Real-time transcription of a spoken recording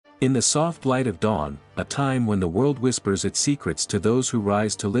In the soft light of dawn, a time when the world whispers its secrets to those who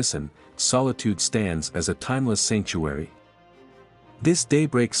rise to listen, solitude stands as a timeless sanctuary. This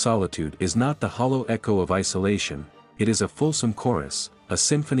daybreak solitude is not the hollow echo of isolation, it is a fulsome chorus, a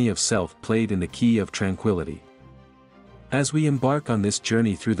symphony of self played in the key of tranquility. As we embark on this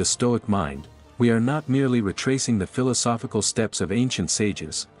journey through the Stoic mind, we are not merely retracing the philosophical steps of ancient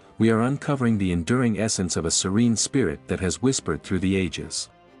sages, we are uncovering the enduring essence of a serene spirit that has whispered through the ages.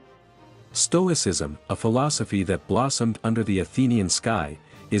 Stoicism, a philosophy that blossomed under the Athenian sky,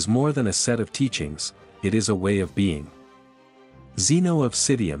 is more than a set of teachings, it is a way of being. Zeno of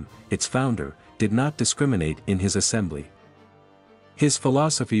Citium, its founder, did not discriminate in his assembly. His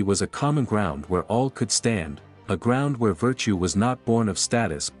philosophy was a common ground where all could stand, a ground where virtue was not born of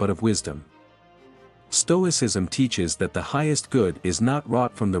status but of wisdom. Stoicism teaches that the highest good is not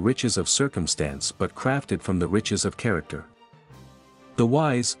wrought from the riches of circumstance but crafted from the riches of character. The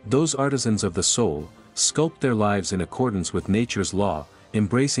wise, those artisans of the soul, sculpt their lives in accordance with nature's law,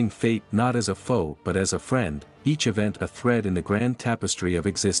 embracing fate not as a foe but as a friend, each event a thread in the grand tapestry of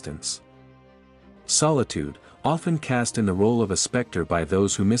existence. Solitude, often cast in the role of a spectre by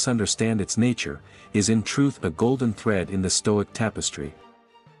those who misunderstand its nature, is in truth a golden thread in the Stoic tapestry.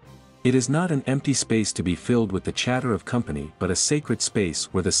 It is not an empty space to be filled with the chatter of company but a sacred space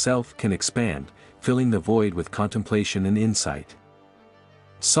where the self can expand, filling the void with contemplation and insight.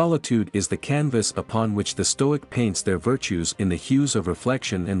 Solitude is the canvas upon which the Stoic paints their virtues in the hues of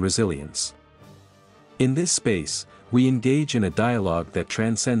reflection and resilience. In this space, we engage in a dialogue that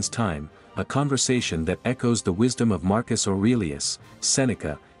transcends time, a conversation that echoes the wisdom of Marcus Aurelius,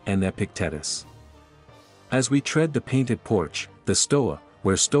 Seneca, and Epictetus. As we tread the painted porch, the Stoa,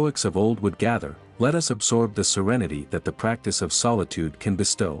 where Stoics of old would gather, let us absorb the serenity that the practice of solitude can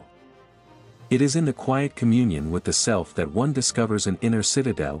bestow. It is in the quiet communion with the self that one discovers an inner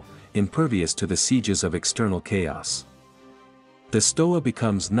citadel, impervious to the sieges of external chaos. The Stoa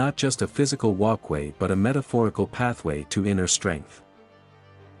becomes not just a physical walkway but a metaphorical pathway to inner strength.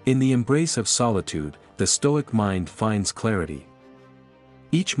 In the embrace of solitude, the Stoic mind finds clarity.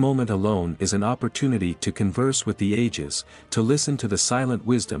 Each moment alone is an opportunity to converse with the ages, to listen to the silent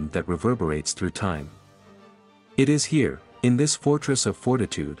wisdom that reverberates through time. It is here, in this fortress of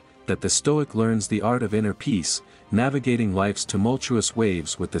fortitude, that the Stoic learns the art of inner peace, navigating life's tumultuous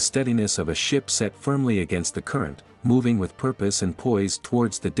waves with the steadiness of a ship set firmly against the current, moving with purpose and poise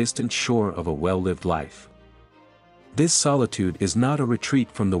towards the distant shore of a well-lived life. This solitude is not a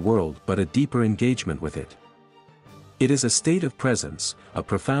retreat from the world but a deeper engagement with it. It is a state of presence, a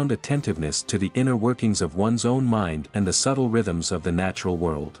profound attentiveness to the inner workings of one's own mind and the subtle rhythms of the natural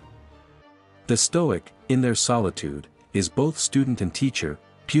world. The Stoic, in their solitude, is both student and teacher,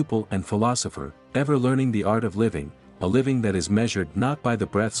 pupil and philosopher, ever learning the art of living, a living that is measured not by the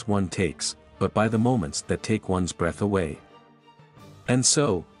breaths one takes, but by the moments that take one's breath away. And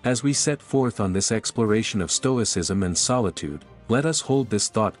so, as we set forth on this exploration of Stoicism and solitude, let us hold this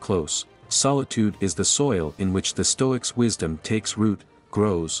thought close: solitude is the soil in which the Stoic's wisdom takes root,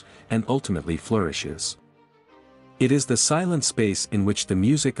 grows, and ultimately flourishes. It is the silent space in which the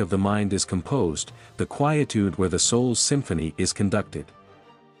music of the mind is composed, the quietude where the soul's symphony is conducted.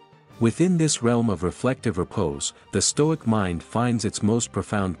 Within this realm of reflective repose, the Stoic mind finds its most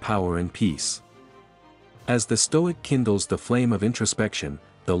profound power and peace. As the Stoic kindles the flame of introspection,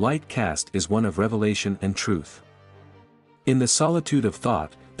 the light cast is one of revelation and truth. In the solitude of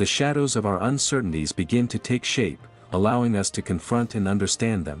thought, the shadows of our uncertainties begin to take shape, allowing us to confront and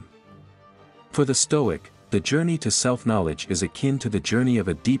understand them. For the Stoic, the journey to self-knowledge is akin to the journey of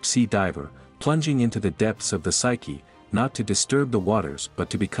a deep-sea diver, plunging into the depths of the psyche, not to disturb the waters but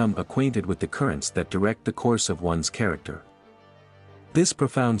to become acquainted with the currents that direct the course of one's character. This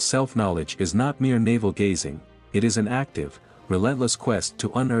profound self-knowledge is not mere navel-gazing, it is an active, relentless quest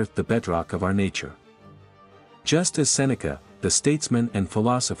to unearth the bedrock of our nature. Just as Seneca, the statesman and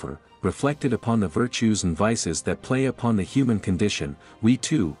philosopher, reflected upon the virtues and vices that play upon the human condition, we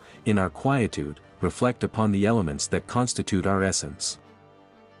too, in our quietude, reflect upon the elements that constitute our essence.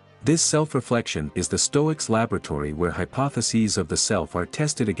 This self-reflection is the Stoic's laboratory where hypotheses of the self are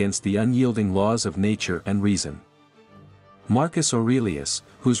tested against the unyielding laws of nature and reason. Marcus Aurelius,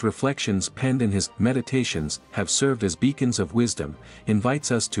 whose reflections penned in his Meditations have served as beacons of wisdom,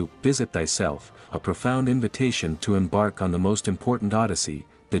 invites us to visit thyself, a profound invitation to embark on the most important odyssey,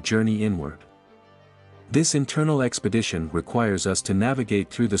 the journey inward. This internal expedition requires us to navigate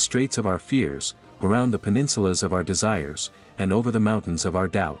through the straits of our fears, around the peninsulas of our desires, and over the mountains of our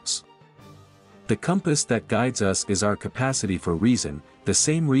doubts. The compass that guides us is our capacity for reason, the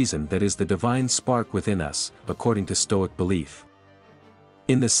same reason that is the divine spark within us, according to Stoic belief.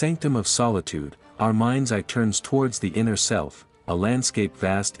 In the sanctum of solitude, our mind's eye turns towards the inner self, a landscape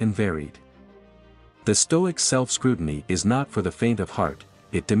vast and varied. The Stoic self-scrutiny is not for the faint of heart,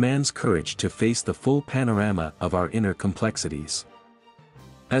 it demands courage to face the full panorama of our inner complexities.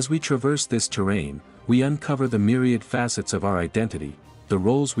 As we traverse this terrain, we uncover the myriad facets of our identity, the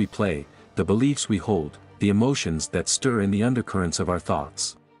roles we play, the beliefs we hold, the emotions that stir in the undercurrents of our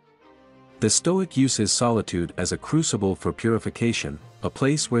thoughts. The Stoic uses solitude as a crucible for purification, a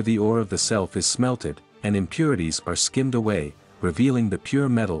place where the ore of the self is smelted, and impurities are skimmed away, revealing the pure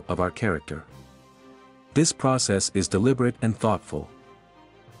metal of our character. This process is deliberate and thoughtful.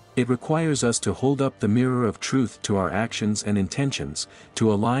 It requires us to hold up the mirror of truth to our actions and intentions,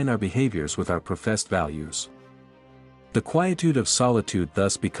 to align our behaviors with our professed values. The quietude of solitude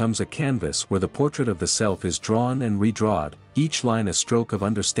thus becomes a canvas where the portrait of the self is drawn and redrawn, each line a stroke of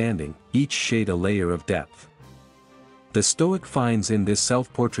understanding, each shade a layer of depth. The Stoic finds in this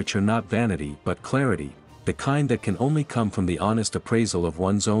self-portraiture not vanity but clarity, the kind that can only come from the honest appraisal of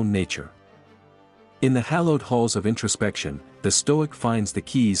one's own nature. In the hallowed halls of introspection, the Stoic finds the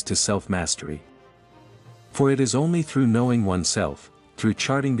keys to self-mastery. For it is only through knowing oneself, through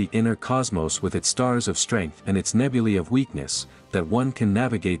charting the inner cosmos with its stars of strength and its nebulae of weakness, that one can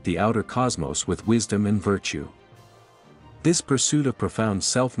navigate the outer cosmos with wisdom and virtue. This pursuit of profound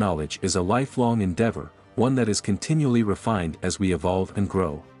self-knowledge is a lifelong endeavor, one that is continually refined as we evolve and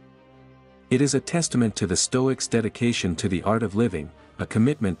grow. It is a testament to the Stoics' dedication to the art of living, a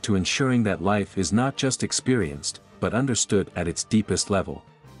commitment to ensuring that life is not just experienced, but understood at its deepest level.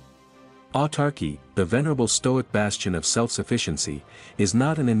 Autarky, the venerable Stoic bastion of self-sufficiency, is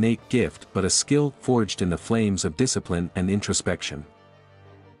not an innate gift but a skill forged in the flames of discipline and introspection.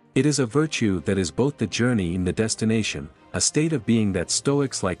 It is a virtue that is both the journey and the destination, a state of being that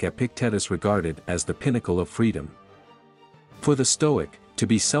Stoics like Epictetus regarded as the pinnacle of freedom. For the Stoic, to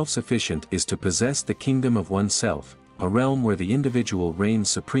be self-sufficient is to possess the kingdom of oneself, a realm where the individual reigns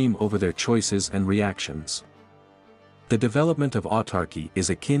supreme over their choices and reactions. The development of autarky is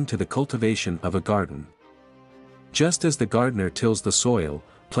akin to the cultivation of a garden. Just as the gardener tills the soil,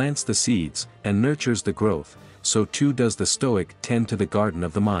 plants the seeds, and nurtures the growth, so too does the Stoic tend to the garden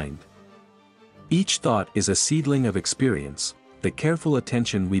of the mind. Each thought is a seedling of experience. The careful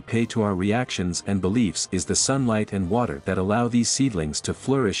attention we pay to our reactions and beliefs is the sunlight and water that allow these seedlings to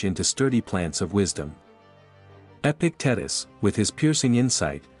flourish into sturdy plants of wisdom. Epictetus, with his piercing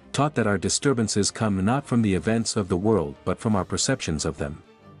insight, taught that our disturbances come not from the events of the world but from our perceptions of them.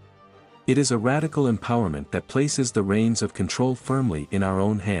 It is a radical empowerment that places the reins of control firmly in our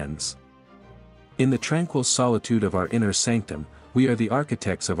own hands. In the tranquil solitude of our inner sanctum, we are the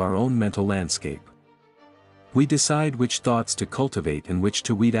architects of our own mental landscape. We decide which thoughts to cultivate and which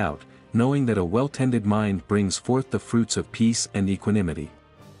to weed out, knowing that a well-tended mind brings forth the fruits of peace and equanimity.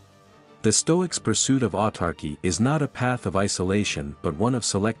 The Stoics' pursuit of autarky is not a path of isolation but one of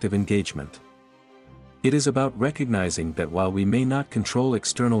selective engagement. It is about recognizing that while we may not control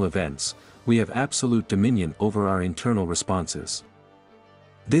external events, we have absolute dominion over our internal responses.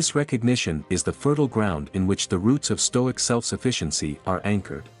 This recognition is the fertile ground in which the roots of Stoic self-sufficiency are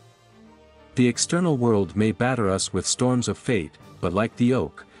anchored. The external world may batter us with storms of fate, but like the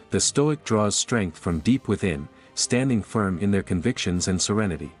oak, the Stoic draws strength from deep within, standing firm in their convictions and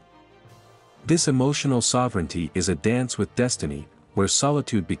serenity. This emotional sovereignty is a dance with destiny, where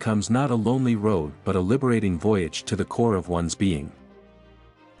solitude becomes not a lonely road but a liberating voyage to the core of one's being.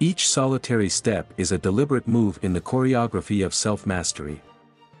 Each solitary step is a deliberate move in the choreography of self-mastery.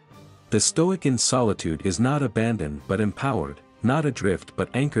 The Stoic in solitude is not abandoned but empowered, not adrift but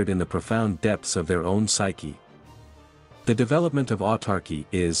anchored in the profound depths of their own psyche. The development of autarky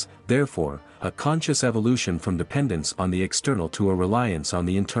is, therefore, a conscious evolution from dependence on the external to a reliance on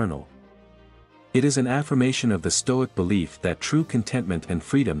the internal. It is an affirmation of the Stoic belief that true contentment and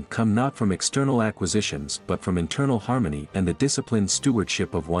freedom come not from external acquisitions but from internal harmony and the disciplined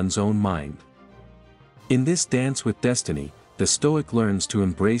stewardship of one's own mind. In this dance with destiny, the Stoic learns to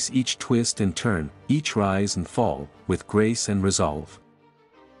embrace each twist and turn, each rise and fall, with grace and resolve.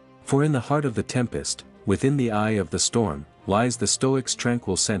 For in the heart of the tempest, within the eye of the storm, lies the Stoic's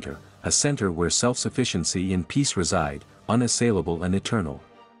tranquil center, a center where self-sufficiency and peace reside, unassailable and eternal.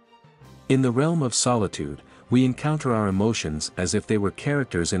 In the realm of solitude, we encounter our emotions as if they were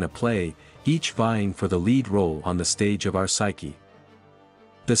characters in a play, each vying for the lead role on the stage of our psyche.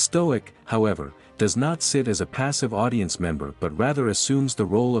 The Stoic, however, does not sit as a passive audience member but rather assumes the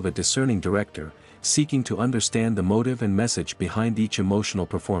role of a discerning director, seeking to understand the motive and message behind each emotional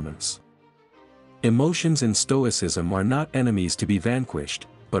performance. Emotions in Stoicism are not enemies to be vanquished,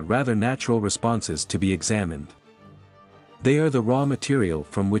 but rather natural responses to be examined. They are the raw material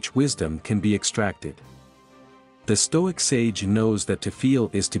from which wisdom can be extracted. The Stoic sage knows that to feel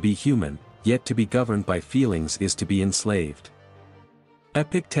is to be human, yet to be governed by feelings is to be enslaved.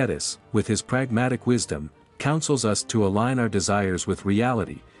 Epictetus, with his pragmatic wisdom, counsels us to align our desires with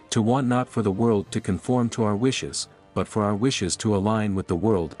reality, to want not for the world to conform to our wishes, but for our wishes to align with the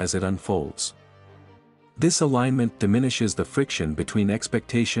world as it unfolds. This alignment diminishes the friction between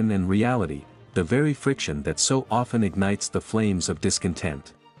expectation and reality, the very friction that so often ignites the flames of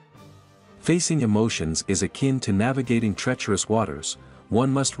discontent. Facing emotions is akin to navigating treacherous waters.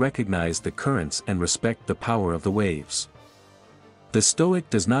 One must recognize the currents and respect the power of the waves. The Stoic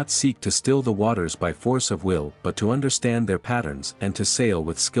does not seek to still the waters by force of will but to understand their patterns and to sail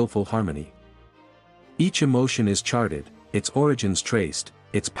with skillful harmony. Each emotion is charted, its origins traced,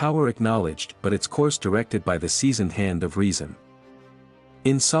 its power acknowledged but its course directed by the seasoned hand of reason.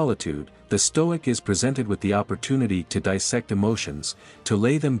 In solitude, the Stoic is presented with the opportunity to dissect emotions, to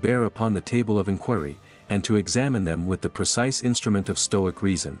lay them bare upon the table of inquiry, and to examine them with the precise instrument of Stoic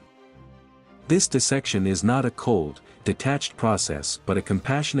reason. This dissection is not a cold, detached process but a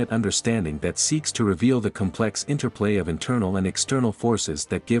compassionate understanding that seeks to reveal the complex interplay of internal and external forces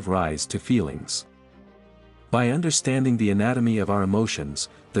that give rise to feelings. By understanding the anatomy of our emotions,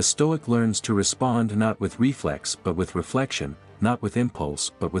 the Stoic learns to respond not with reflex but with reflection, not with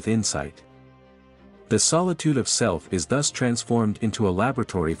impulse but with insight. The solitude of self is thus transformed into a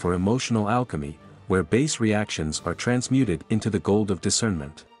laboratory for emotional alchemy, where base reactions are transmuted into the gold of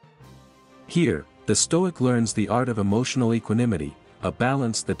discernment. Here, the Stoic learns the art of emotional equanimity, a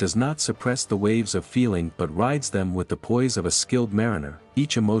balance that does not suppress the waves of feeling but rides them with the poise of a skilled mariner,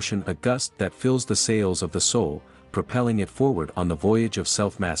 each emotion a gust that fills the sails of the soul, propelling it forward on the voyage of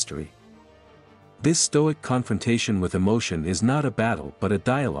self-mastery. This Stoic confrontation with emotion is not a battle but a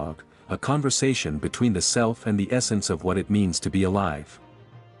dialogue, a conversation between the self and the essence of what it means to be alive.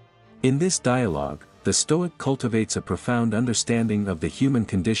 In this dialogue, the Stoic cultivates a profound understanding of the human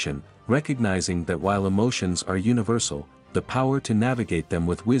condition, recognizing that while emotions are universal, the power to navigate them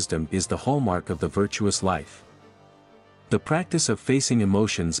with wisdom is the hallmark of the virtuous life. The practice of facing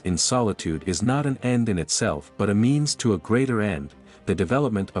emotions in solitude is not an end in itself but a means to a greater end, the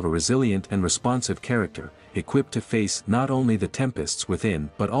development of a resilient and responsive character, equipped to face not only the tempests within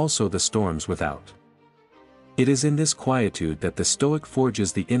but also the storms without. It is in this quietude that the Stoic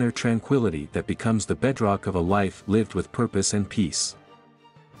forges the inner tranquility that becomes the bedrock of a life lived with purpose and peace.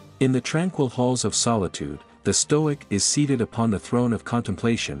 In the tranquil halls of solitude, the Stoic is seated upon the throne of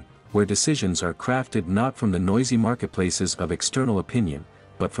contemplation, where decisions are crafted not from the noisy marketplaces of external opinion,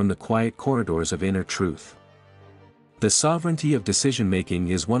 but from the quiet corridors of inner truth. The sovereignty of decision-making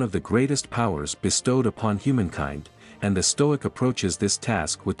is one of the greatest powers bestowed upon humankind, and the Stoic approaches this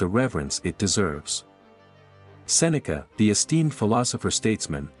task with the reverence it deserves. Seneca, the esteemed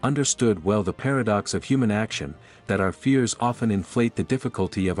philosopher-statesman, understood well the paradox of human action, that our fears often inflate the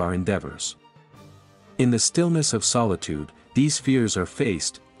difficulty of our endeavors. In the stillness of solitude, these fears are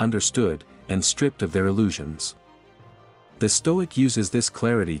faced, understood, and stripped of their illusions. The Stoic uses this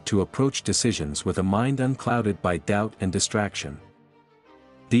clarity to approach decisions with a mind unclouded by doubt and distraction.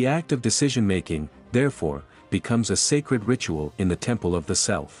 The act of decision-making, therefore, becomes a sacred ritual in the temple of the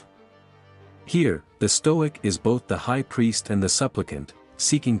self. Here, the Stoic is both the high priest and the supplicant,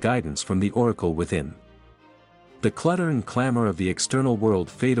 seeking guidance from the oracle within. The clutter and clamor of the external world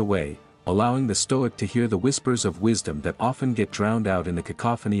fade away, allowing the Stoic to hear the whispers of wisdom that often get drowned out in the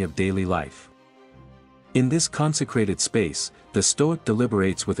cacophony of daily life. In this consecrated space, the Stoic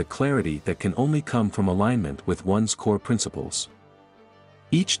deliberates with a clarity that can only come from alignment with one's core principles.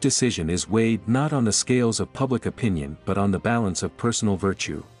 Each decision is weighed not on the scales of public opinion but on the balance of personal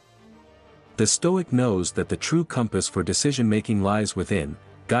virtue. The Stoic knows that the true compass for decision-making lies within,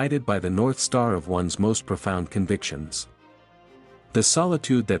 guided by the North Star of one's most profound convictions. The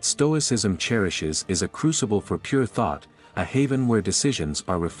solitude that Stoicism cherishes is a crucible for pure thought, a haven where decisions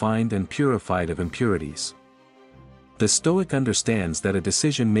are refined and purified of impurities. The Stoic understands that a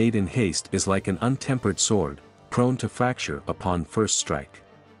decision made in haste is like an untempered sword, prone to fracture upon first strike.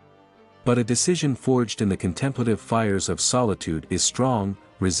 But a decision forged in the contemplative fires of solitude is strong,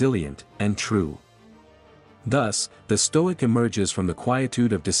 resilient, and true. Thus, the Stoic emerges from the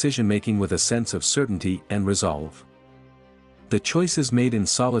quietude of decision-making with a sense of certainty and resolve. The choices made in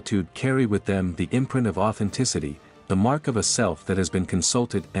solitude carry with them the imprint of authenticity, the mark of a self that has been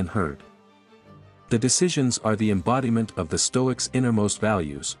consulted and heard. The decisions are the embodiment of the Stoic's innermost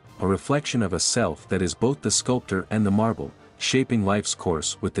values, a reflection of a self that is both the sculptor and the marble, shaping life's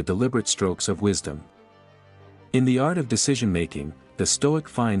course with the deliberate strokes of wisdom. In the art of decision-making, the Stoic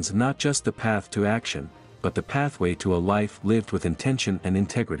finds not just the path to action, but the pathway to a life lived with intention and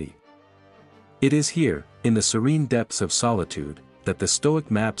integrity. It is here, in the serene depths of solitude, that the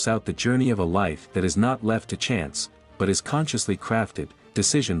Stoic maps out the journey of a life that is not left to chance, but is consciously crafted,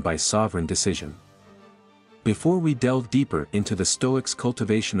 decision by sovereign decision. Before we delve deeper into the Stoics'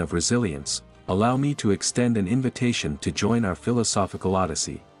 cultivation of resilience, allow me to extend an invitation to join our philosophical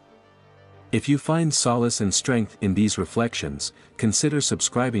odyssey. If you find solace and strength in these reflections, consider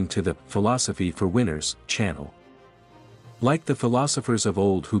subscribing to the Philosophy for Winners channel. Like the philosophers of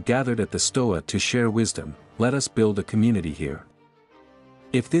old who gathered at the Stoa to share wisdom, let us build a community here.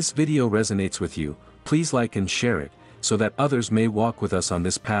 If this video resonates with you, please like and share it, so that others may walk with us on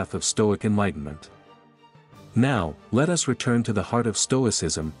this path of Stoic enlightenment. Now, let us return to the heart of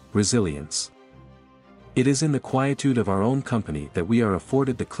Stoicism, resilience. It is in the quietude of our own company that we are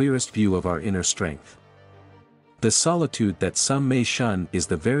afforded the clearest view of our inner strength. The solitude that some may shun is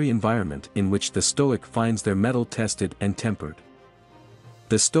the very environment in which the Stoic finds their mettle tested and tempered.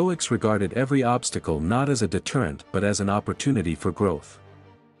 The Stoics regarded every obstacle not as a deterrent but as an opportunity for growth.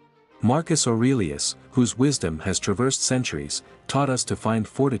 Marcus Aurelius, whose wisdom has traversed centuries, taught us to find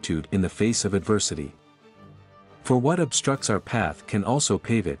fortitude in the face of adversity. For what obstructs our path can also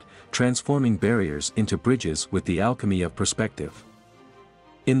pave it, transforming barriers into bridges with the alchemy of perspective.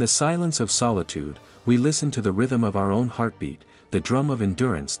 In the silence of solitude, we listen to the rhythm of our own heartbeat, the drum of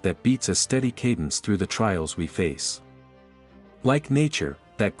endurance that beats a steady cadence through the trials we face. Like nature,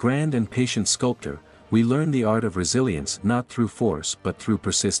 that grand and patient sculptor, we learn the art of resilience not through force but through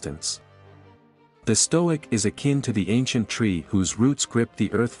persistence. The Stoic is akin to the ancient tree whose roots grip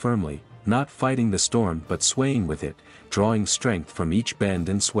the earth firmly, not fighting the storm but swaying with it, drawing strength from each bend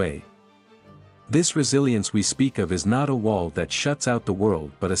and sway. This resilience we speak of is not a wall that shuts out the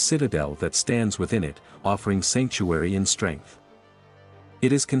world but a citadel that stands within it, offering sanctuary and strength.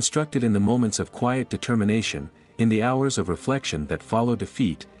 It is constructed in the moments of quiet determination, in the hours of reflection that follow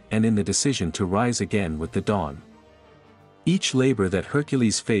defeat, and in the decision to rise again with the dawn. Each labor that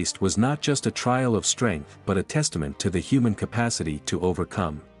Hercules faced was not just a trial of strength but a testament to the human capacity to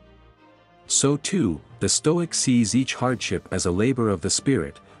overcome. So too, the Stoic sees each hardship as a labor of the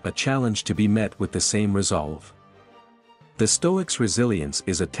spirit, a challenge to be met with the same resolve. The Stoic's resilience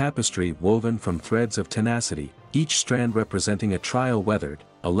is a tapestry woven from threads of tenacity, each strand representing a trial weathered,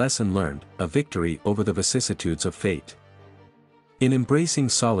 a lesson learned, a victory over the vicissitudes of fate. In embracing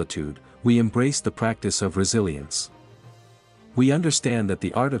solitude, we embrace the practice of resilience. We understand that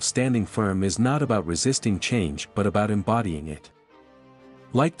the art of standing firm is not about resisting change but about embodying it.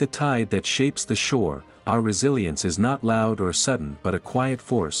 Like the tide that shapes the shore, our resilience is not loud or sudden but a quiet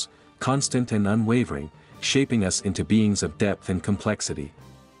force, constant and unwavering, shaping us into beings of depth and complexity.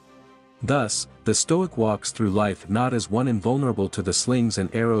 Thus, the Stoic walks through life not as one invulnerable to the slings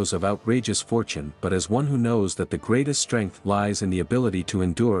and arrows of outrageous fortune but as one who knows that the greatest strength lies in the ability to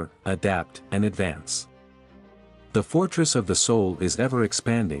endure, adapt, and advance. The fortress of the soul is ever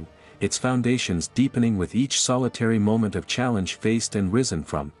expanding, its foundations deepening with each solitary moment of challenge faced and risen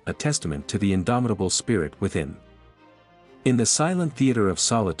from, a testament to the indomitable spirit within. In the silent theater of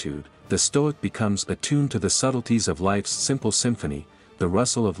solitude, the Stoic becomes attuned to the subtleties of life's simple symphony, the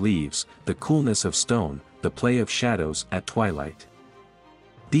rustle of leaves, the coolness of stone, the play of shadows at twilight.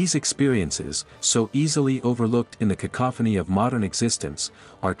 These experiences, so easily overlooked in the cacophony of modern existence,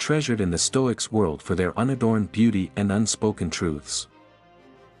 are treasured in the Stoic's world for their unadorned beauty and unspoken truths.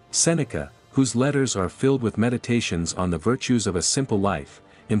 Seneca, whose letters are filled with meditations on the virtues of a simple life,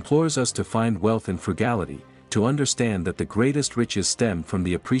 implores us to find wealth in frugality, to understand that the greatest riches stem from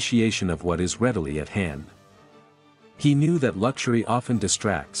the appreciation of what is readily at hand. He knew that luxury often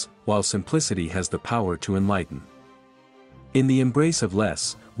distracts, while simplicity has the power to enlighten. In the embrace of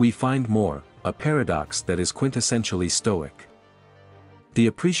less, we find more, a paradox that is quintessentially Stoic. The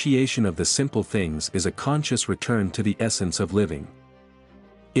appreciation of the simple things is a conscious return to the essence of living.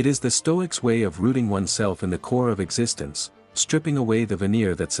 It is the Stoic's way of rooting oneself in the core of existence, stripping away the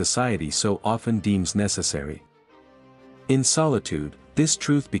veneer that society so often deems necessary. In solitude, this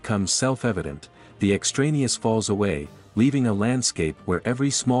truth becomes self-evident, the extraneous falls away, leaving a landscape where every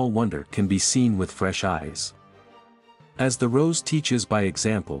small wonder can be seen with fresh eyes. As the rose teaches by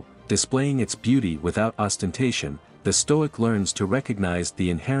example, displaying its beauty without ostentation, the Stoic learns to recognize the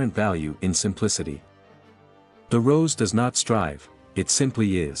inherent value in simplicity. The rose does not strive, it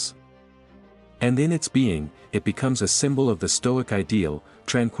simply is. And in its being, it becomes a symbol of the Stoic ideal,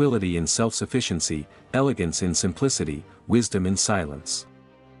 tranquility in self-sufficiency, elegance in simplicity, wisdom in silence.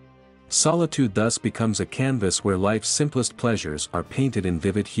 Solitude thus becomes a canvas where life's simplest pleasures are painted in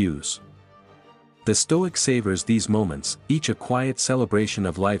vivid hues. The Stoic savors these moments, each a quiet celebration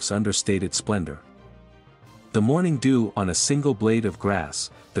of life's understated splendor. The morning dew on a single blade of grass,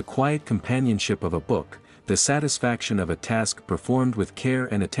 the quiet companionship of a book, the satisfaction of a task performed with care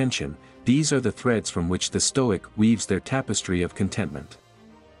and attention, these are the threads from which the Stoic weaves their tapestry of contentment.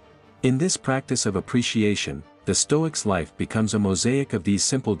 In this practice of appreciation, the Stoic's life becomes a mosaic of these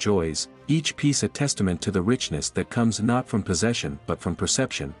simple joys, each piece a testament to the richness that comes not from possession but from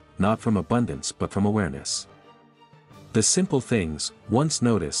perception, not from abundance but from awareness. The simple things, once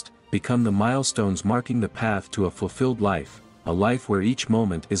noticed, become the milestones marking the path to a fulfilled life, a life where each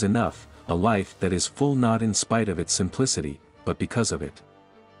moment is enough, a life that is full not in spite of its simplicity, but because of it.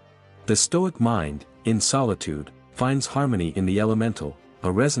 The Stoic mind, in solitude, finds harmony in the elemental,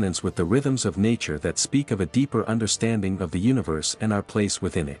 a resonance with the rhythms of nature that speak of a deeper understanding of the universe and our place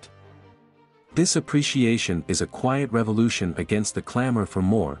within it. This appreciation is a quiet revolution against the clamor for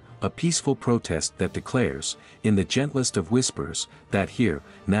more, a peaceful protest that declares, in the gentlest of whispers, that here,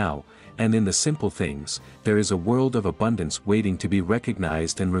 now, and in the simple things, there is a world of abundance waiting to be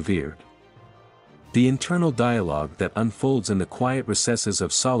recognized and revered. The internal dialogue that unfolds in the quiet recesses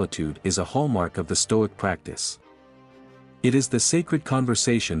of solitude is a hallmark of the Stoic practice. It is the sacred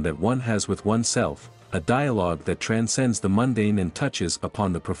conversation that one has with oneself, a dialogue that transcends the mundane and touches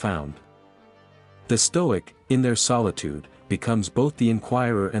upon the profound. The Stoic, in their solitude, becomes both the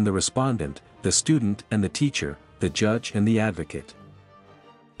inquirer and the respondent, the student and the teacher, the judge and the advocate.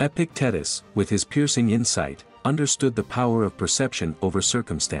 Epictetus, with his piercing insight, understood the power of perception over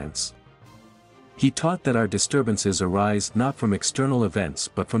circumstance. He taught that our disturbances arise not from external events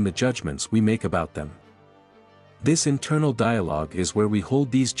but from the judgments we make about them. This internal dialogue is where we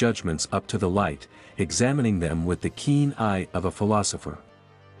hold these judgments up to the light, examining them with the keen eye of a philosopher.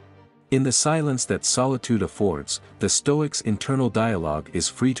 In the silence that solitude affords, the Stoic's internal dialogue is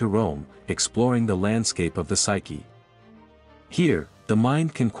free to roam, exploring the landscape of the psyche. Here, the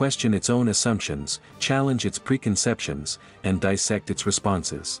mind can question its own assumptions, challenge its preconceptions, and dissect its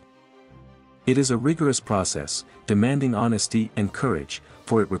responses. It is a rigorous process, demanding honesty and courage,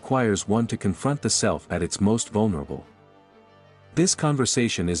 for it requires one to confront the self at its most vulnerable. This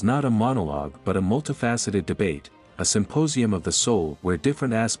conversation is not a monologue but a multifaceted debate, a symposium of the soul where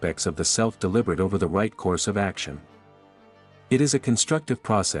different aspects of the self deliberate over the right course of action. It is a constructive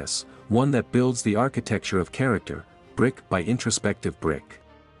process, one that builds the architecture of character, brick by introspective brick.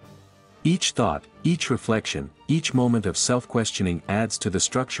 Each thought, each reflection, each moment of self-questioning adds to the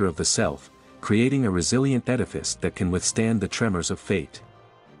structure of the self, creating a resilient edifice that can withstand the tremors of fate.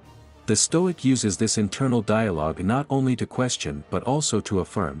 The Stoic uses this internal dialogue not only to question but also to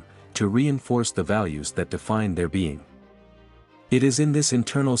affirm, to reinforce the values that define their being. It is in this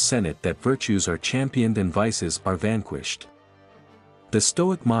internal senate that virtues are championed and vices are vanquished. The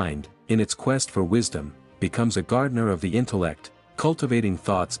Stoic mind, in its quest for wisdom, becomes a gardener of the intellect, cultivating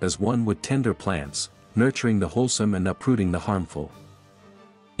thoughts as one would tender plants, nurturing the wholesome and uprooting the harmful.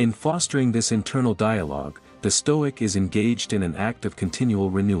 In fostering this internal dialogue, the Stoic is engaged in an act of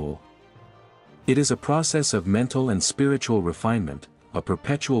continual renewal. It is a process of mental and spiritual refinement, a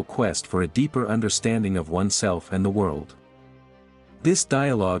perpetual quest for a deeper understanding of oneself and the world. This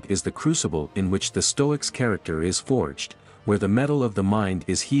dialogue is the crucible in which the Stoic's character is forged, where the metal of the mind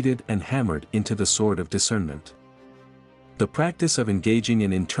is heated and hammered into the sword of discernment. The practice of engaging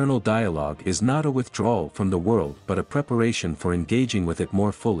in internal dialogue is not a withdrawal from the world but a preparation for engaging with it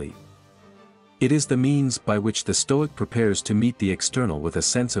more fully. It is the means by which the Stoic prepares to meet the external with a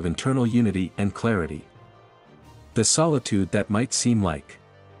sense of internal unity and clarity. The solitude that might seem like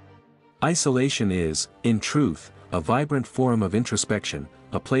isolation is, in truth, a vibrant forum of introspection,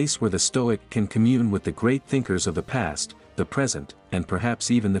 a place where the Stoic can commune with the great thinkers of the past, the present, and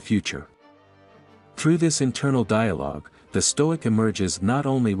perhaps even the future. Through this internal dialogue, the Stoic emerges not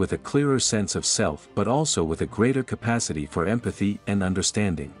only with a clearer sense of self but also with a greater capacity for empathy and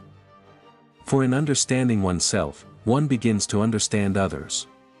understanding. For in understanding oneself, one begins to understand others.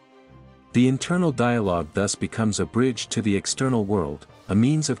 The internal dialogue thus becomes a bridge to the external world, a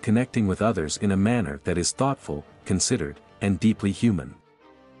means of connecting with others in a manner that is thoughtful, considered, and deeply human.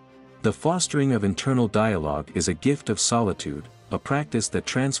 The fostering of internal dialogue is a gift of solitude, a practice that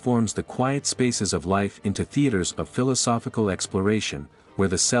transforms the quiet spaces of life into theaters of philosophical exploration, where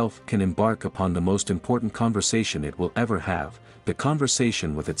the self can embark upon the most important conversation it will ever have, the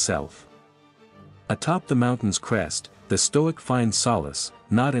conversation with itself. Atop the mountain's crest, the Stoic finds solace,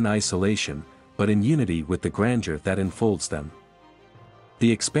 not in isolation, but in unity with the grandeur that enfolds them. The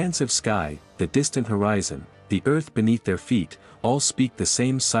expansive sky, the distant horizon, the earth beneath their feet, all speak the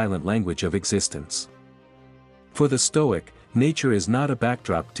same silent language of existence. For the Stoic, nature is not a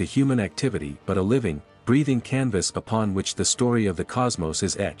backdrop to human activity but a living, breathing canvas upon which the story of the cosmos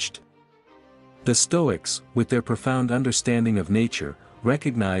is etched. The Stoics, with their profound understanding of nature,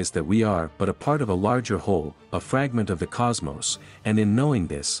 recognize that we are but a part of a larger whole, a fragment of the cosmos, and in knowing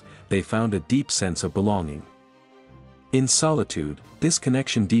this, they found a deep sense of belonging. In solitude, this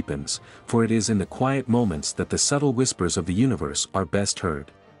connection deepens, for it is in the quiet moments that the subtle whispers of the universe are best heard.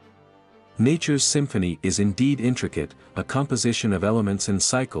 Nature's symphony is indeed intricate, a composition of elements and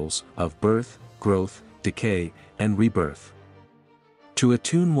cycles, of birth, growth, decay, and rebirth. To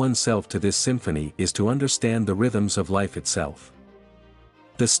attune oneself to this symphony is to understand the rhythms of life itself.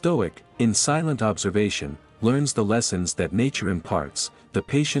 The Stoic, in silent observation, learns the lessons that nature imparts, the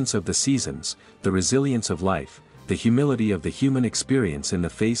patience of the seasons, the resilience of life, the humility of the human experience in the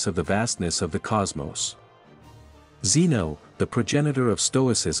face of the vastness of the cosmos. Zeno, the progenitor of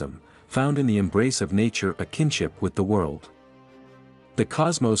Stoicism, found in the embrace of nature a kinship with the world. The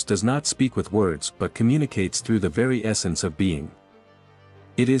cosmos does not speak with words but communicates through the very essence of being.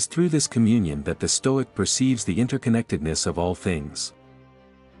 It is through this communion that the Stoic perceives the interconnectedness of all things.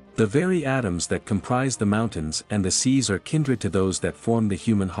 The very atoms that comprise the mountains and the seas are kindred to those that form the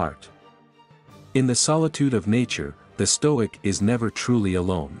human heart. In the solitude of nature, the Stoic is never truly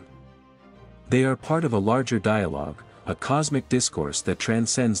alone. They are part of a larger dialogue, a cosmic discourse that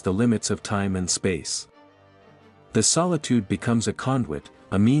transcends the limits of time and space. The solitude becomes a conduit,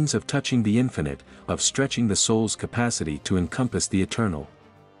 a means of touching the infinite, of stretching the soul's capacity to encompass the eternal.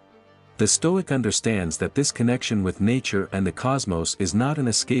 The Stoic understands that this connection with nature and the cosmos is not an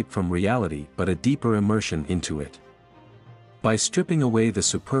escape from reality but a deeper immersion into it. By stripping away the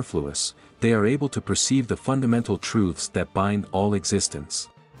superfluous, they are able to perceive the fundamental truths that bind all existence.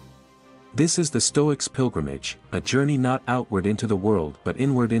 This is the Stoic's pilgrimage, a journey not outward into the world but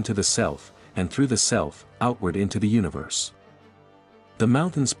inward into the self, and through the self, outward into the universe. The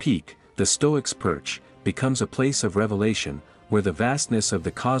mountain's peak, the Stoic's perch, becomes a place of revelation, where the vastness of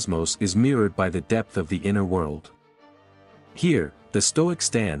the cosmos is mirrored by the depth of the inner world. Here, the Stoic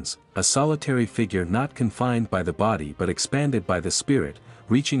stands, a solitary figure not confined by the body but expanded by the spirit,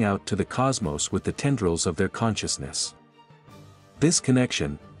 reaching out to the cosmos with the tendrils of their consciousness. This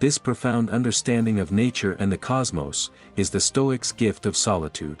connection, this profound understanding of nature and the cosmos, is the Stoic's gift of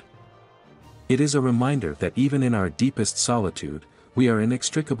solitude. It is a reminder that even in our deepest solitude, we are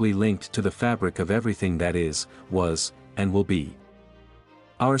inextricably linked to the fabric of everything that is, was, and will be.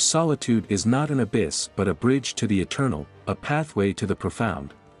 Our solitude is not an abyss but a bridge to the eternal, a pathway to the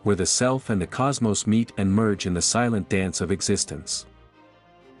profound, where the self and the cosmos meet and merge in the silent dance of existence.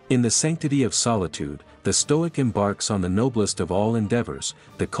 In the sanctity of solitude, the Stoic embarks on the noblest of all endeavors,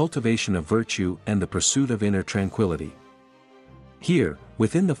 the cultivation of virtue and the pursuit of inner tranquility. Here,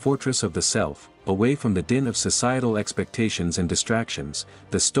 within the fortress of the self, away from the din of societal expectations and distractions,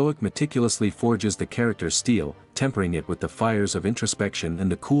 the Stoic meticulously forges the character's steel, tempering it with the fires of introspection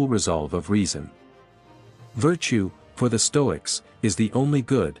and the cool resolve of reason. Virtue, for the Stoics, is the only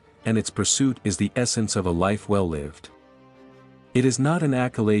good, and its pursuit is the essence of a life well lived. It is not an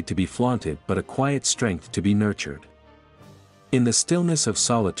accolade to be flaunted but a quiet strength to be nurtured. In the stillness of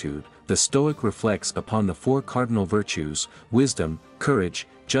solitude, the Stoic reflects upon the four cardinal virtues: wisdom, courage,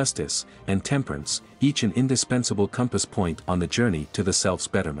 justice, and temperance, each an indispensable compass point on the journey to the self's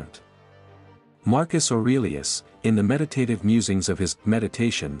betterment. Marcus Aurelius, in the meditative musings of his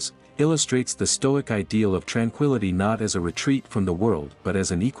Meditations, illustrates the Stoic ideal of tranquility not as a retreat from the world but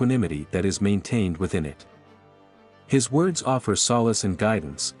as an equanimity that is maintained within it. His words offer solace and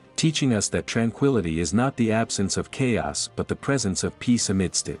guidance, teaching us that tranquility is not the absence of chaos but the presence of peace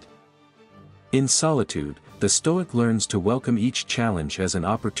amidst it. In solitude, the Stoic learns to welcome each challenge as an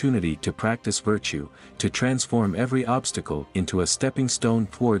opportunity to practice virtue, to transform every obstacle into a stepping stone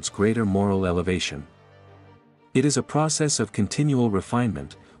towards greater moral elevation. It is a process of continual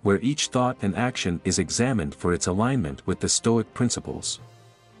refinement, where each thought and action is examined for its alignment with the Stoic principles.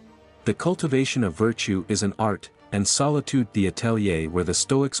 The cultivation of virtue is an art, and solitude the atelier where the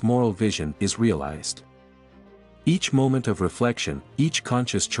Stoic's moral vision is realized. Each moment of reflection, each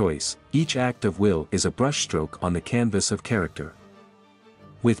conscious choice, each act of will is a brushstroke on the canvas of character.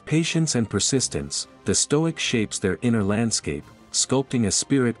 With patience and persistence, the Stoic shapes their inner landscape, sculpting a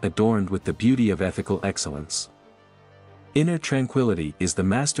spirit adorned with the beauty of ethical excellence. Inner tranquility is the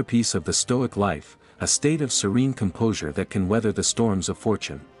masterpiece of the Stoic life, a state of serene composure that can weather the storms of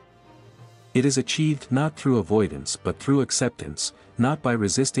fortune. It is achieved not through avoidance but through acceptance, not by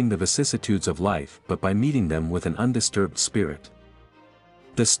resisting the vicissitudes of life but by meeting them with an undisturbed spirit.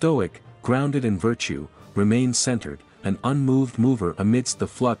 The Stoic, grounded in virtue, remains centered, an unmoved mover amidst the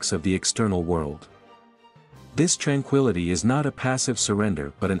flux of the external world. This tranquility is not a passive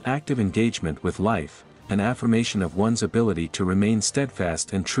surrender but an active engagement with life, an affirmation of one's ability to remain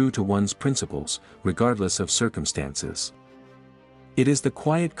steadfast and true to one's principles, regardless of circumstances. It is the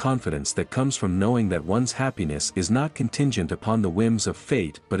quiet confidence that comes from knowing that one's happiness is not contingent upon the whims of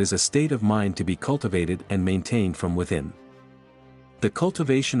fate but is a state of mind to be cultivated and maintained from within. The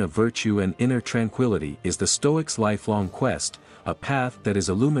cultivation of virtue and inner tranquility is the Stoic's lifelong quest, a path that is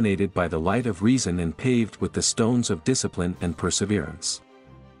illuminated by the light of reason and paved with the stones of discipline and perseverance.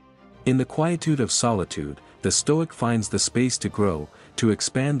 In the quietude of solitude, the Stoic finds the space to grow, to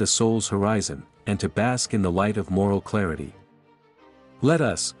expand the soul's horizon, and to bask in the light of moral clarity. Let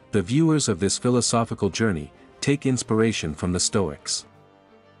us, the viewers of this philosophical journey, take inspiration from the Stoics.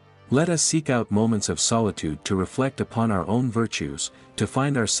 Let us seek out moments of solitude to reflect upon our own virtues, to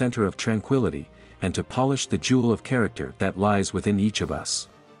find our center of tranquility, and to polish the jewel of character that lies within each of us.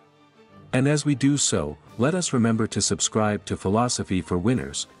 And as we do so, let us remember to subscribe to Philosophy for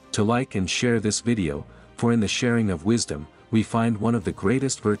Winners, to like and share this video, for in the sharing of wisdom, we find one of the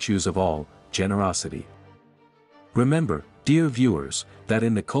greatest virtues of all, generosity. Remember, dear viewers, that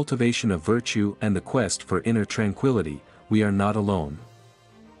in the cultivation of virtue and the quest for inner tranquility, we are not alone.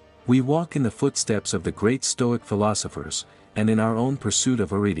 We walk in the footsteps of the great Stoic philosophers, and in our own pursuit of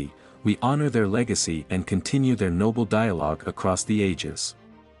verity, we honor their legacy and continue their noble dialogue across the ages.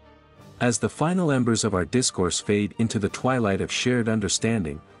 As the final embers of our discourse fade into the twilight of shared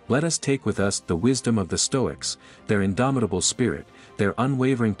understanding, let us take with us the wisdom of the Stoics, their indomitable spirit, their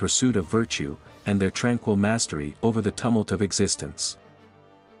unwavering pursuit of virtue, and their tranquil mastery over the tumult of existence.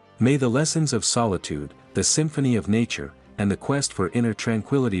 May the lessons of solitude, the symphony of nature, and the quest for inner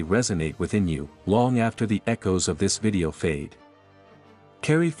tranquility resonate within you, long after the echoes of this video fade.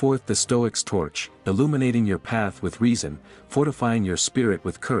 Carry forth the Stoic's torch, illuminating your path with reason, fortifying your spirit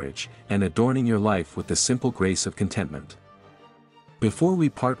with courage, and adorning your life with the simple grace of contentment. Before we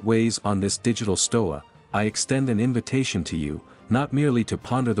part ways on this digital stoa, I extend an invitation to you, not merely to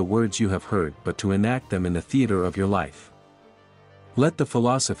ponder the words you have heard but to enact them in the theater of your life. Let the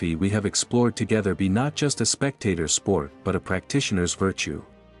philosophy we have explored together be not just a spectator's sport but a practitioner's virtue.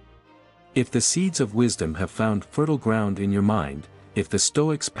 If the seeds of wisdom have found fertile ground in your mind, if the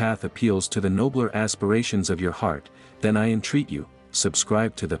Stoic's path appeals to the nobler aspirations of your heart, then I entreat you,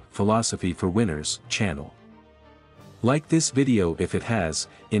 subscribe to the Philosophy for Winners channel. Like this video if it has,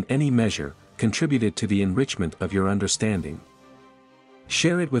 in any measure, contributed to the enrichment of your understanding.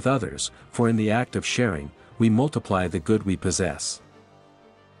 Share it with others, for in the act of sharing, we multiply the good we possess.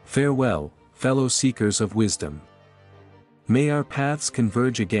 Farewell, fellow seekers of wisdom. May our paths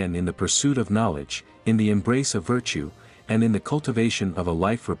converge again in the pursuit of knowledge, in the embrace of virtue, and in the cultivation of a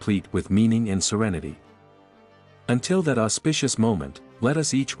life replete with meaning and serenity. Until that auspicious moment, let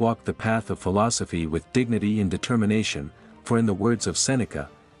us each walk the path of philosophy with dignity and determination, for in the words of Seneca,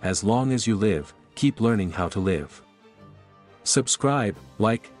 as long as you live, keep learning how to live. Subscribe,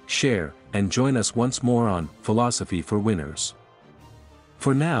 like, share, and join us once more on Philosophy for Winners.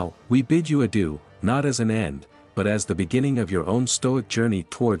 For now, we bid you adieu, not as an end, but as the beginning of your own Stoic journey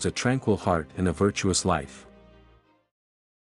towards a tranquil heart and a virtuous life.